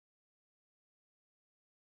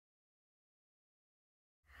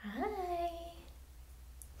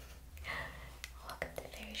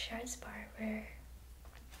FAIRYCHAR's barber.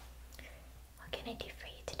 What can I do for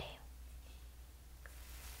you today?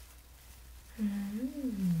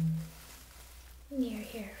 You're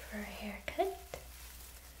here for a haircut?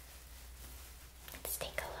 Let's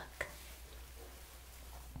take a look.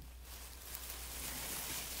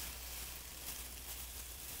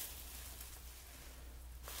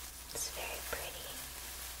 It's very pretty.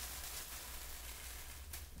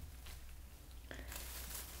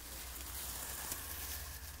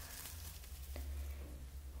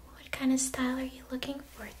 What kind of style are you looking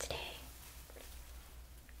for today?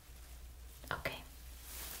 Okay.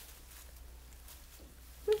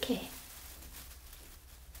 Okay.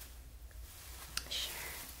 Sure.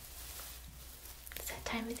 It's that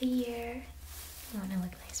time of the year. You want to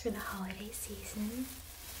look nice for the holiday season.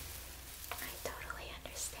 I totally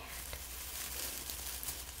understand.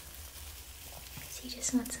 So you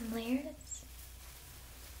just want some layers?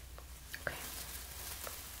 Okay.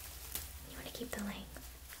 You want to keep the length?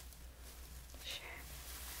 Sure.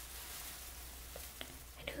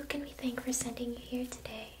 And who can we thank for sending you here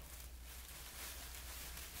today?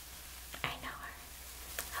 I know her.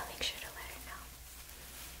 I'll make sure to let her know.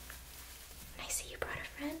 And I see you brought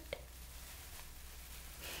a friend.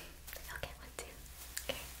 I'll get one too.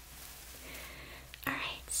 Okay.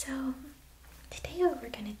 Alright, so today what we're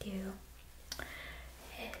gonna do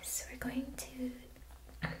is we're going to,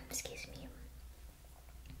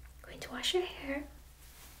 going to wash your hair.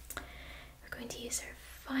 We're going to use our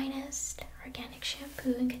finest organic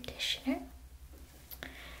shampoo and conditioner.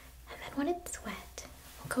 And then when it's wet,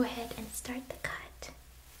 we'll go ahead and start the cut.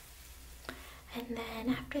 And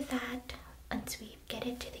then after that, once we get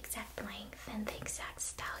it to the exact length and the exact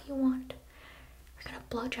style you want, we're gonna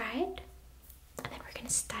blow dry it, and then we're gonna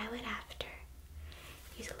style it after.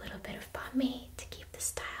 Use a little bit of pomade to keep the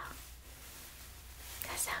style.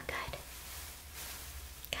 That sound good?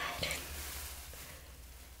 Good.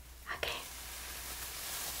 Okay.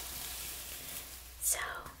 So,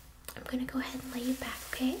 I'm gonna go ahead and lay you back,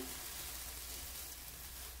 okay?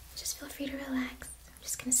 Just feel free to relax. I'm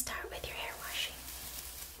just gonna start with your hair washing.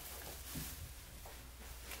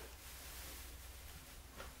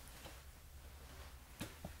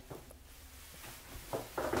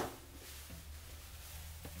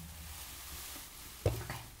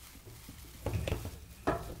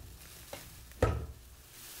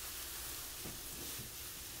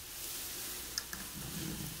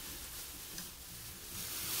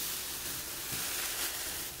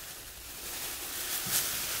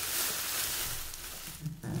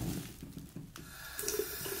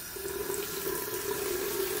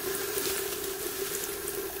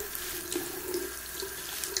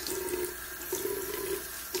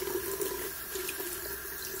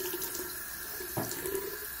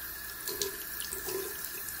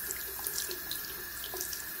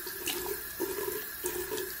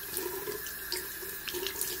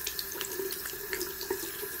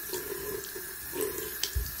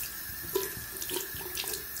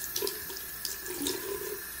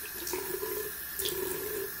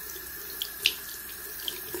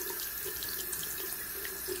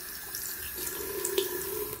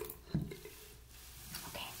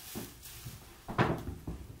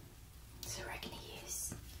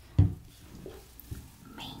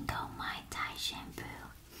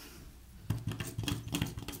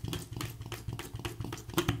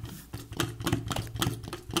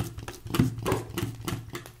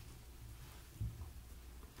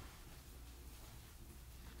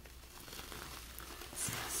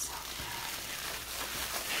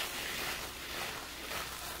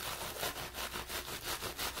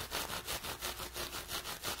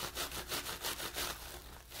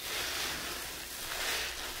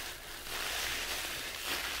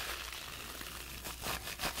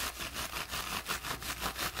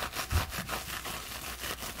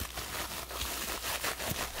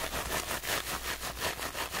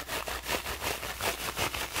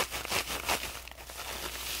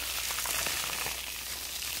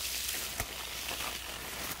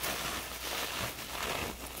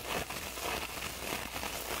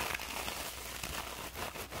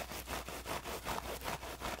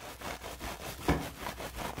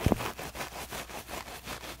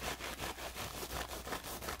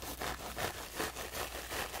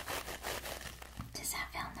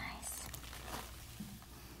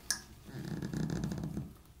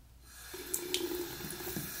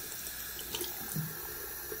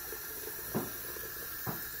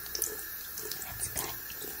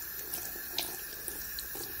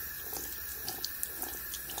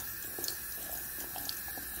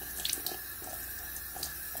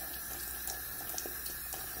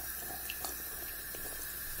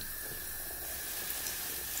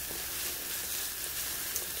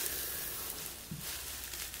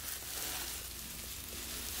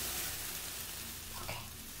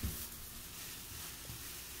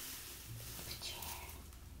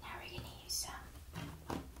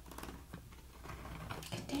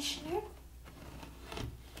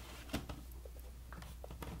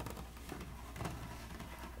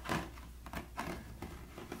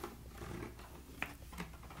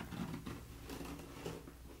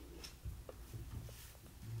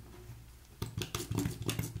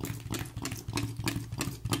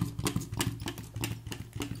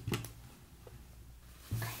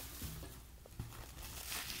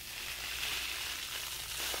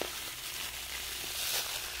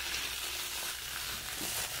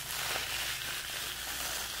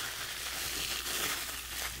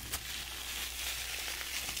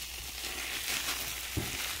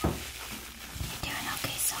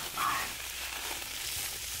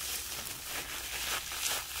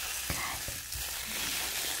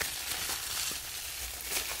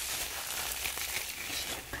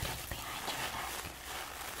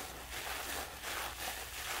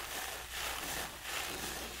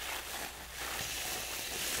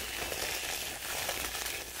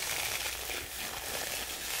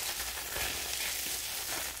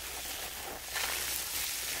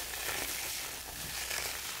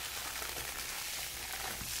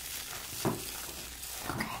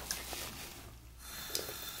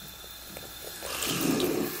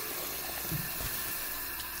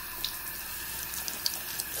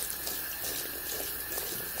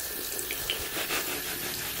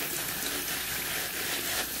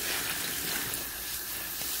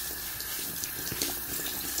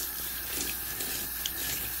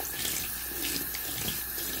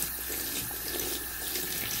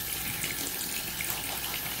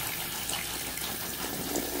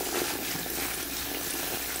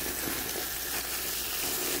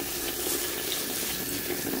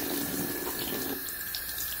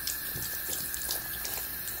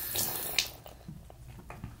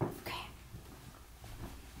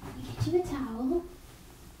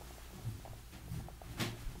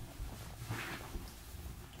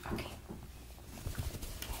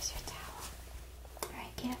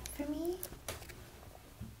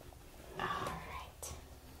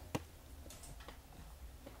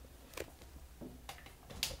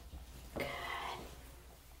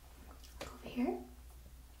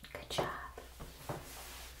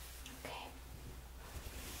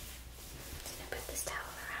 wrap this towel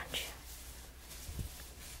around you.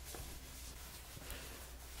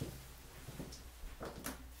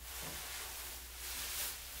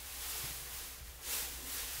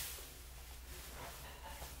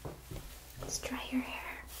 Let's dry your hair.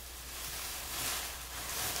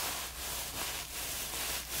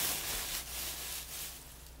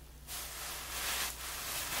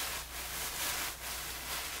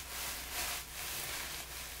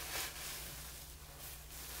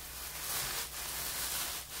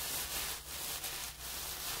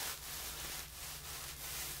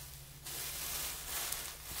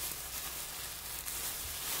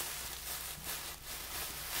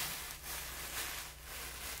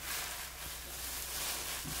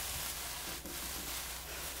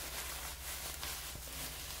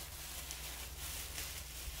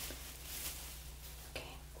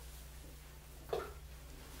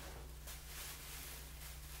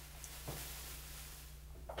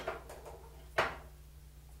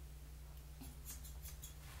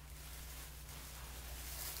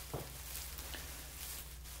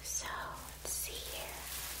 So, let's see here.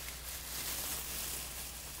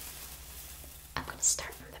 I'm going to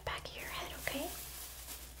start from the back of your head, okay?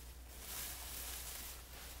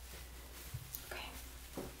 Okay.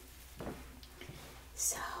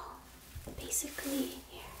 So, basically,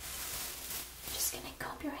 here, I'm just going to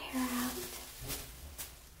comb your hair out,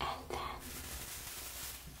 and then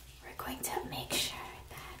we're going to make sure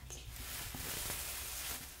that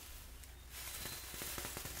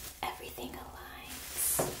everything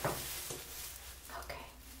aligns. Okay.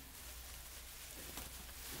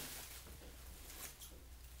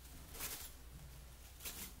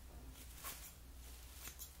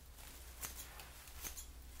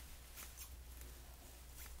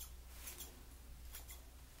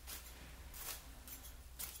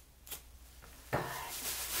 Good.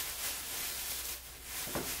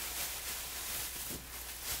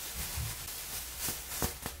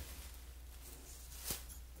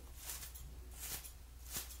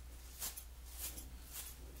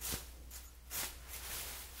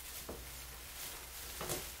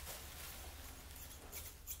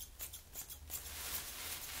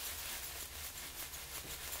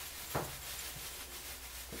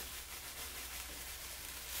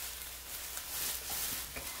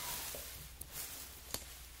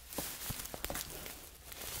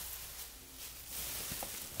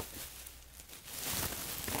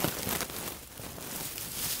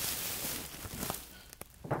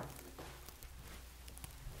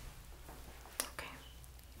 Okay.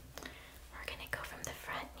 We're gonna go from the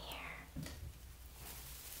front here.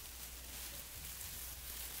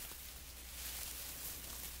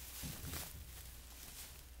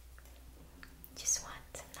 Just want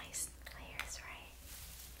some nice layers, right?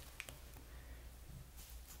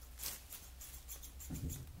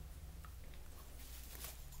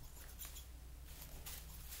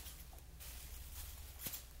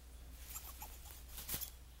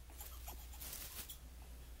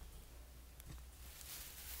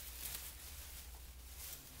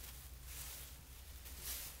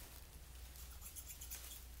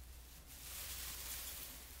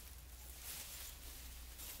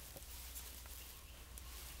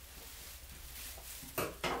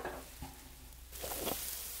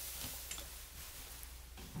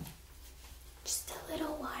 Just a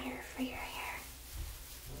little water for your hair.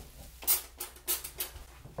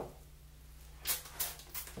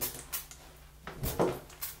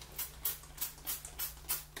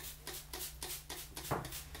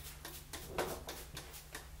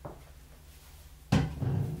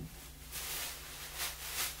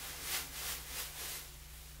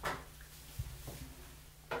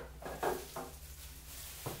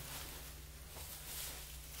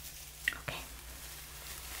 Okay.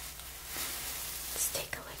 Let's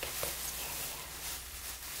take a look at this area.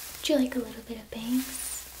 Would you like a little bit of bangs?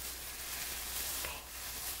 Okay.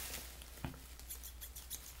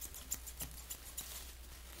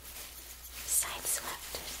 Side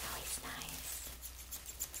swept is always nice.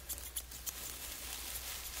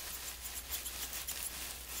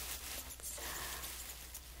 It's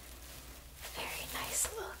a very nice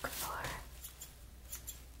look for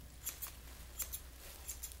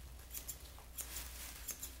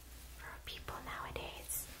people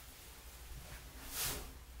nowadays.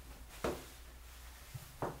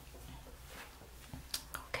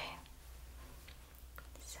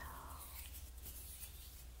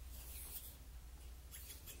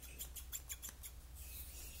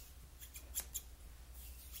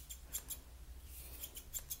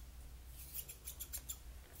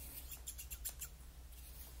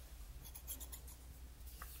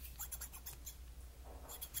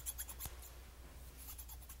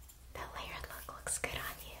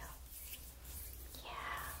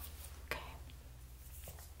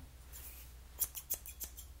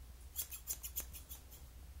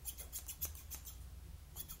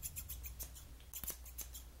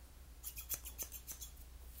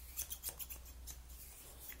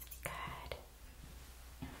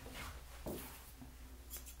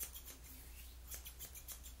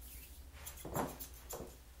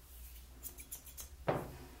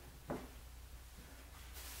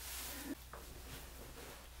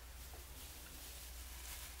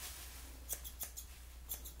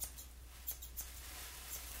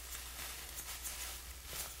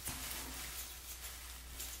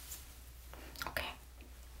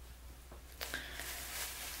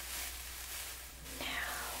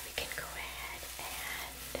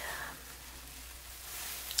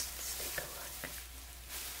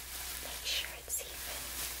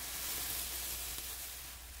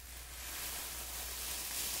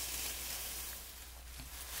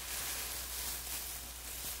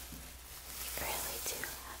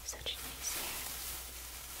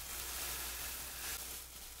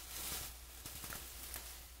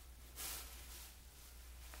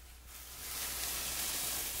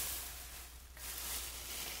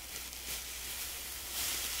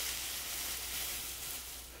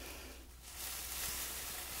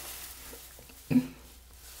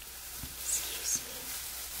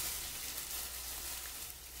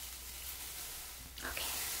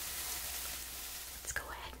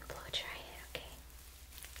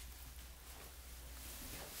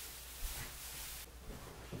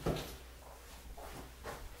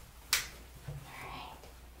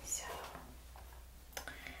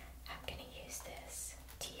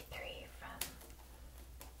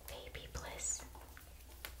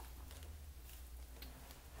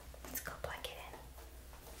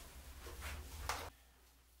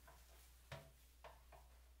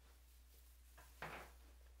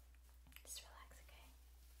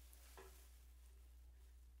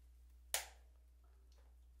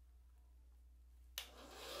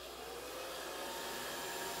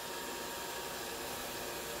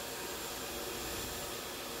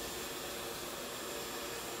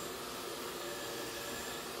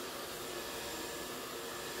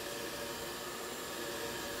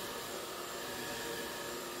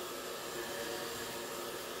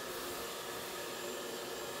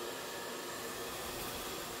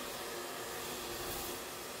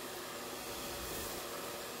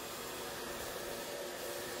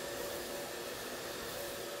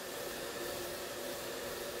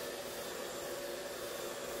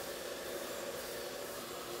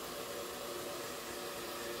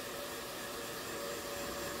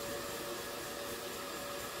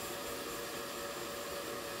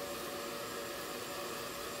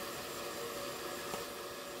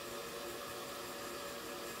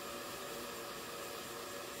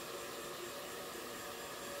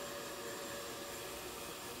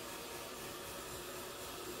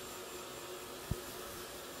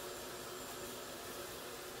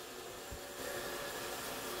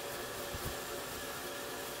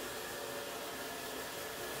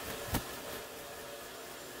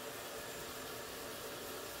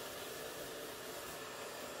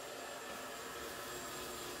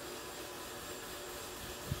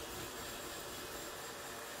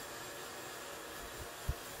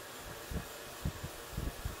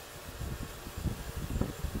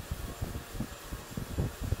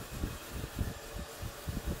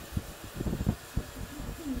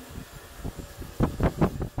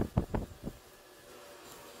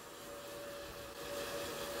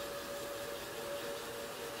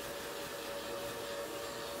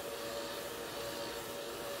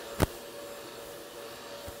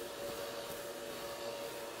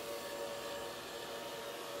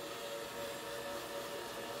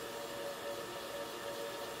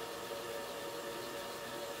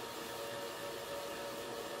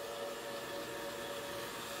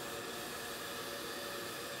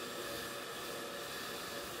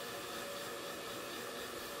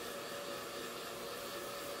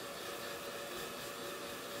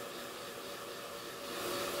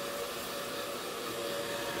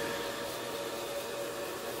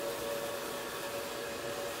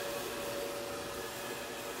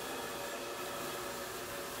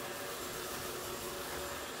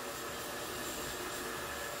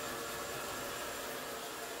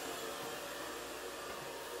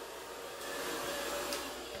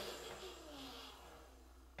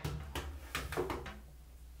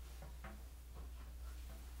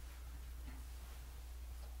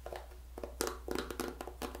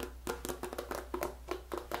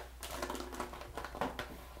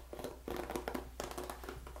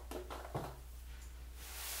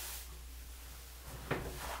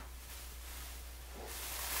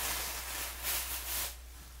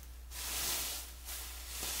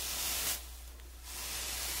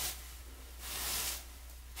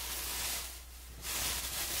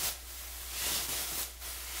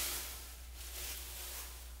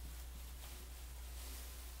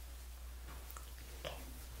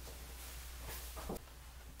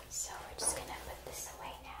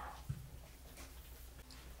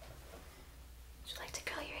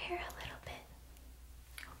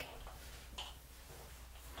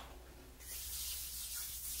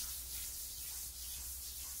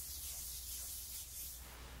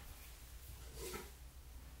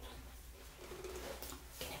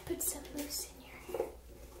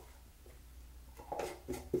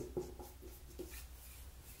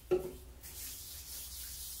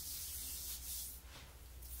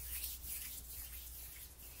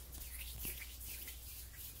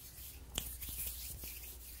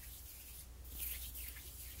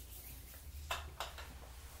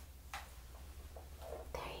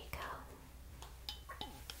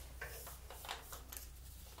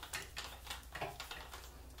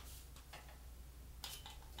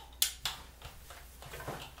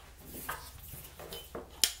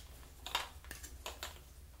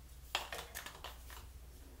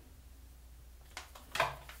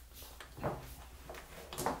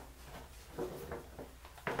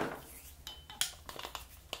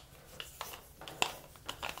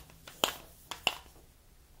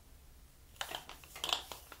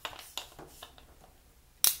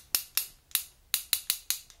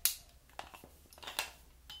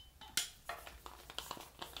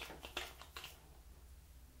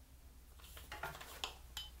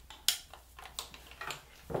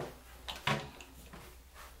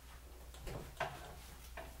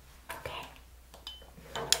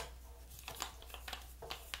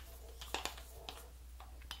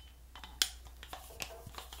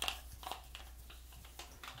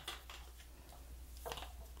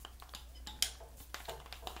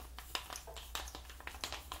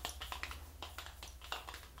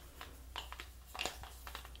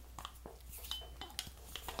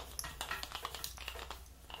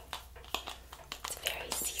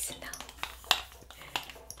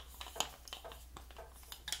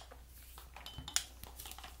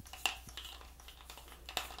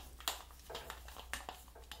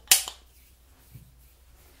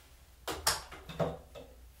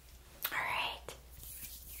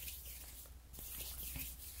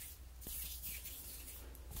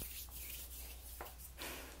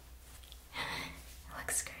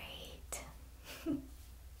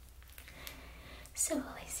 So will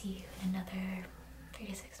I see you in another 3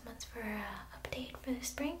 to 6 months for an update for the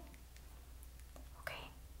spring? Okay.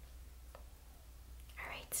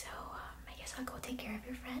 Alright, so I guess I'll go take care of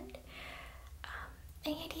your friend.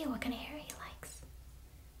 Any idea what kind of hair he likes?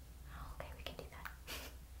 Oh, okay, we can do that.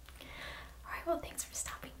 Alright, well, thanks for